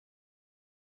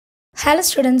Hello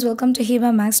students, welcome to Hiba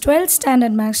Max 12th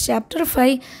Standard Max Chapter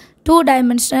 5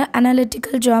 2-dimensional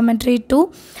analytical geometry 2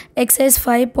 exercise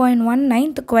 5.1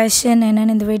 9th question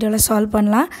in the video solve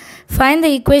பண்ணலாம். Find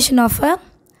the equation of a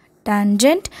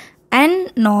tangent and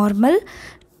normal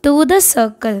to the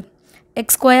circle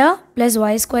x square plus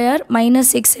y square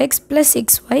minus 6x plus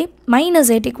 6y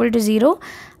minus 8 equal to 0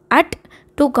 at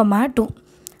 2, 2.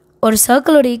 ஒரு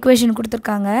சர்க்கிளோட equation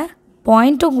கொடுத்துருக்காங்க,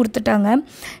 பாயிண்ட்டும் கொடுத்துட்டாங்க.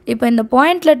 இப்போ இந்த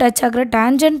பாயிண்டில் touch ஆகிற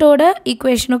டேஞ்சண்ட்டோட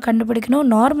ஈக்குவேஷனும் கண்டுபிடிக்கணும்,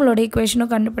 நார்மலோட ஈக்குவேஷனும்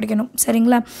கண்டுபிடிக்கணும்.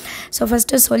 சரிங்களா? So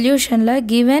first சொல்யூஷனில்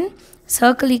given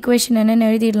circle equation என்னென்னு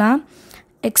எழுதிடலாம்.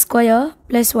 X square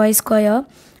plus Y square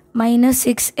minus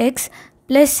 6x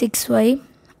plus 6y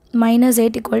minus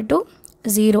 8 equal to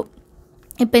 0.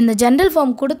 இப்போ இந்த ஜென்ரல்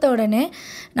ஃபார்ம் கொடுத்த உடனே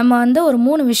நம்ம ஒரு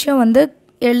 3 விஷயம்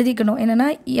எழுதிக்கணும். என்னென்னா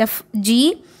எஃப்ஜி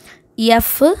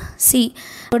FC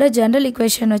ஓட ஜென்ரல்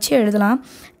ஈக்குவேஷன் வச்சு எழுதலாம்.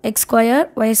 X square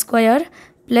Y square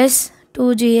plus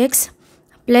 2gx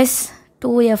plus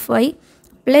 2fy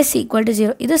plus equal to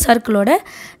 0. இது சர்க்கிளோட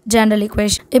ஜென்ரல்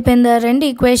ஈக்குவேஷன். இப்போ இந்த ரெண்டு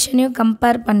ஈக்குவேஷனையும்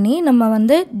கம்பேர் பண்ணி நம்ம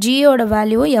ஜியோட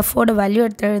வேல்யூ எஃபோட வேல்யூ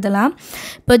எடுத்து எழுதலாம்.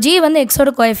 இப்போ ஜி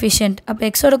எக்ஸோட கோஎஃபிஷியன்ட், அப்போ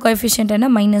எக்ஸோட கோஎஃபிஷியன்ட் என்ன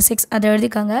 -6, அதை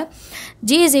எழுதிக்காங்க.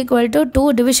 ஜி இஸ் ஈக்குவல் டு 2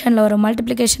 டிவிஷனில் வரும்,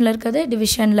 மல்டிப்ளிகேஷனில் இருக்கிறது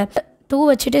டிவிஷனில் 2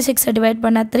 வச்சுட்டு 6 டிவைட்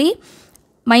பண்ணால் 3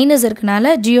 மைனஸ்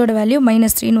இருக்கனால ஜியோட வேல்யூ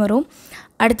 -3ன்னு வரும்.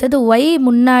 அடுத்தது ஒய்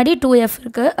முன்னாடி 2f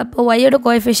இருக்குது, அப்போ ஒய்யோட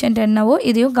கோஎஃபிஷியன்ட் என்னவோ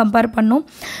இதையும் கம்பேர் பண்ணும்.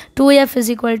 2f is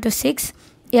equal to 6,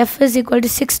 f is equal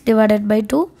to 6 divided by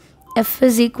 2, f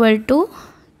is equal to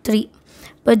 3.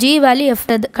 இப்போ ஜி வேல்யூ எஃப்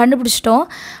கண்டுபிடிச்சிட்டோம்.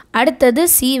 அடுத்தது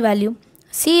சி வேல்யூ,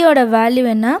 சியோட வேல்யூ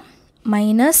என்ன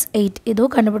 -8,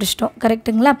 இதுவும் கண்டுபிடிச்சிட்டோம்.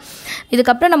 கரெக்டுங்களா?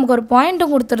 இதுக்கப்புறம் நமக்கு ஒரு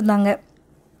பாயிண்ட்டும் கொடுத்துருந்தாங்க.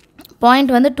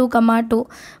 பாயிண்ட் 2, 2.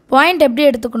 பாயிண்ட் எப்படி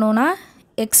எடுத்துக்கணுன்னா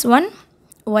x1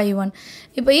 y1.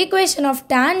 இப்போ ஈக்குவேஷன் ஆஃப்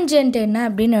டேஞ்சன்ட் என்ன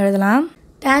அப்படின்னு எழுதலாம்.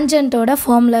 டேஞ்சன்ட்டோட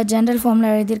ஃபார்முலா ஜென்ரல் ஃபார்முலா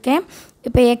எழுதியிருக்கேன்.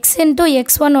 இப்போ x into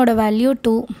x1ஓட value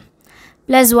 2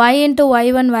 plus y into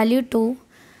y1 value 2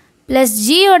 plus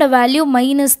ஜியோட value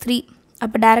 -3.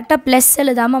 அப்போ டேரெக்டாக ப்ளஸ்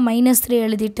எழுதாமல் -3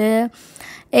 எழுதிட்டு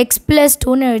x ப்ளஸ்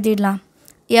 2ன்னு எழுதிடலாம்.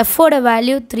 எஃபோட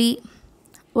value 3,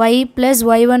 y plus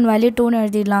y1 value 2ன்னு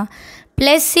எழுதிடலாம்.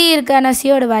 ப்ளஸ் சி இருக்கான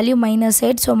சியோட வேல்யூ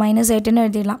 -8, ஸோ -8ன்னு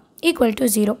எழுதிடலாம் ஈக்குவல் டு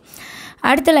 0.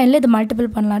 அடுத்த லைனில் இது மல்டிபிள்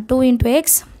பண்ணலாம். 2 into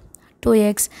X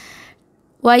 2x,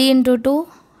 y into 2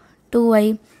 2y,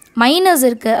 minus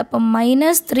இருக்குது, அப்போ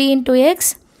 -3 into X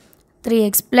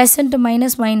 3x plus into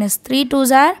minus 3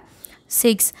 2s are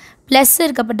 6 plus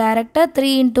இருக்குது, அப்போ டேரெக்டாக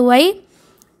 3 into y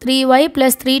 3y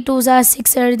plus 3 2s are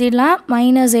 6 எழுதிடலாம்.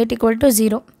 -8 equal to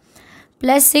 0.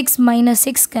 Plus 6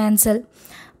 -6 cancel.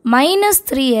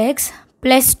 -3x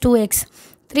plus 2x,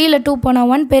 3ல் 2 போனால்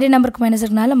 1, பெரிய நம்பருக்கு மைனஸ்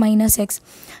இருக்கனால -x,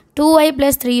 2y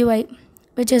plus 3y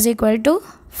which is equal to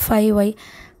 5y,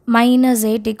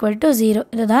 -8 equal to 0.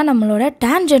 இதுதான் நம்மளோட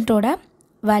டேஞ்சண்ட்டோட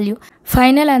வேல்யூ.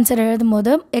 ஃபைனல் ஆன்சர் எழுதும்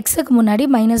போது எக்ஸுக்கு முன்னாடி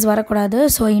மைனஸ் வரக்கூடாது,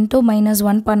 ஸோ இன்ட்டு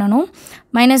 -1 பண்ணணும்.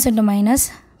 Minus into minus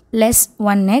plus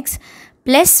 1x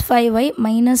plus 5y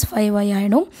minus 5y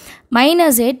ஆகிடும்.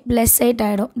 -8 ப்ளஸ் 8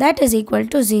 ஆகிடும். That is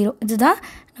equal to 0. இதுதான்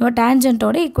நம்ம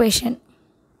டேஞ்சண்ட்டோட ஈக்குவேஷன்.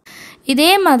 இதே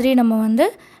மாதிரி நம்ம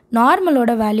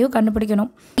நார்மலோட வேல்யூ கண்டுபிடிக்கணும்.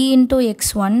 e இன்ட்டு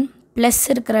x1 ப்ளஸ்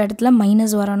இருக்கிற இடத்துல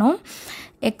மைனஸ் வரணும்.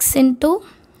 x into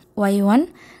y1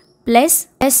 plus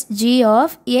g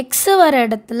of x வர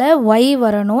இடத்துல y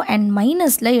வரணும் அண்ட்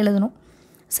மைனஸில் எழுதணும்.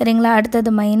 சரிங்களா?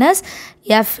 அடுத்தது minus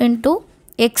f into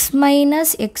x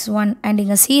minus x1 and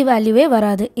இங்கே c வேல்யூவே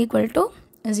வராது, ஈக்குவல் டு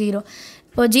 0.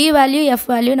 இப்போ g வேல்யூ f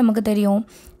வேல்யூ நமக்கு தெரியும்,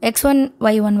 x1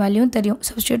 y1 வேல்யூ தெரியும்.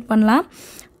 சப்ஸ்டியூட் பண்ணலாம்.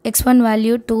 x1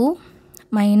 value 2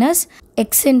 minus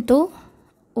x into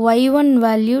y1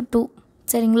 value 2.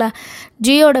 சரிங்களா?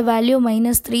 ஜியோட வேல்யூ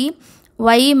 -3,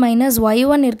 y மைனஸ்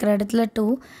y1 இருக்கிற இடத்துல 2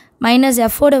 மைனஸ்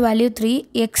எஃபோட வேல்யூ 3,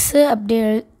 எக்ஸு அப்படியே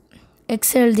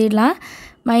எக்ஸ் எழுதிடலாம்.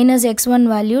 Minus x1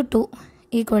 value 2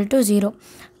 equal to 0.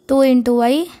 2 into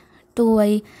y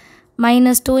 2y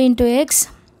minus 2 into X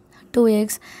 2x,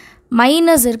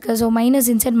 minus இருக்குது, so minus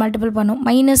inside multiple பண்ணும்.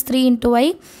 -3 into y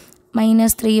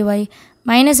minus 3y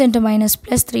minus into minus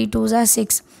plus 3 2s are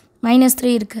 6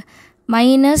 -3 இருக்குது.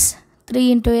 Minus 3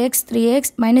 into X 3x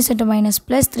minus into minus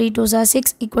plus 3 2s are 6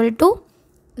 equal to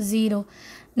 0.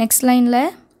 Next லைனில்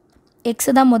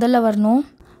x தான் முதல்ல வரணும்.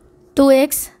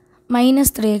 2x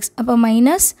minus 3x, அப்போ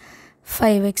minus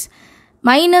 5x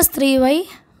minus 3y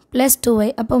plus 2y,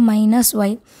 அப்போ minus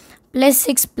y plus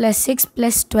 6 plus 6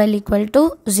 plus 12 equal to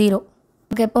 0.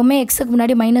 Okay, எப்போவுமே எக்ஸுக்கு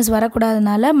முன்னாடி minus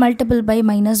வரக்கூடாதுனால multiple by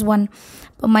 -1.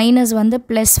 இப்போ மைனஸ்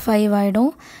ப்ளஸ் 5 ஆகிடும்,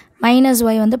 மைனஸ்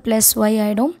y ப்ளஸ் y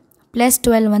ஆகிடும், ப்ளஸ்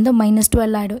 12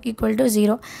 -12 ஆகிடும் ஈக்குவல் டு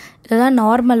 0. இதுதான்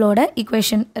நார்மலோட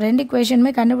ஈக்குவேஷன். ரெண்டு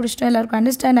ஈக்குவேஷனுமே கண்டுபிடிச்சிட்டோம். எல்லாருக்கும்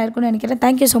அண்டர்ஸ்டாண்ட் ஆயிருக்கும்னு நினைக்கிறேன்.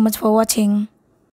 தேங்க்யூ ஸோ மச் ஃபார் வாட்சிங்.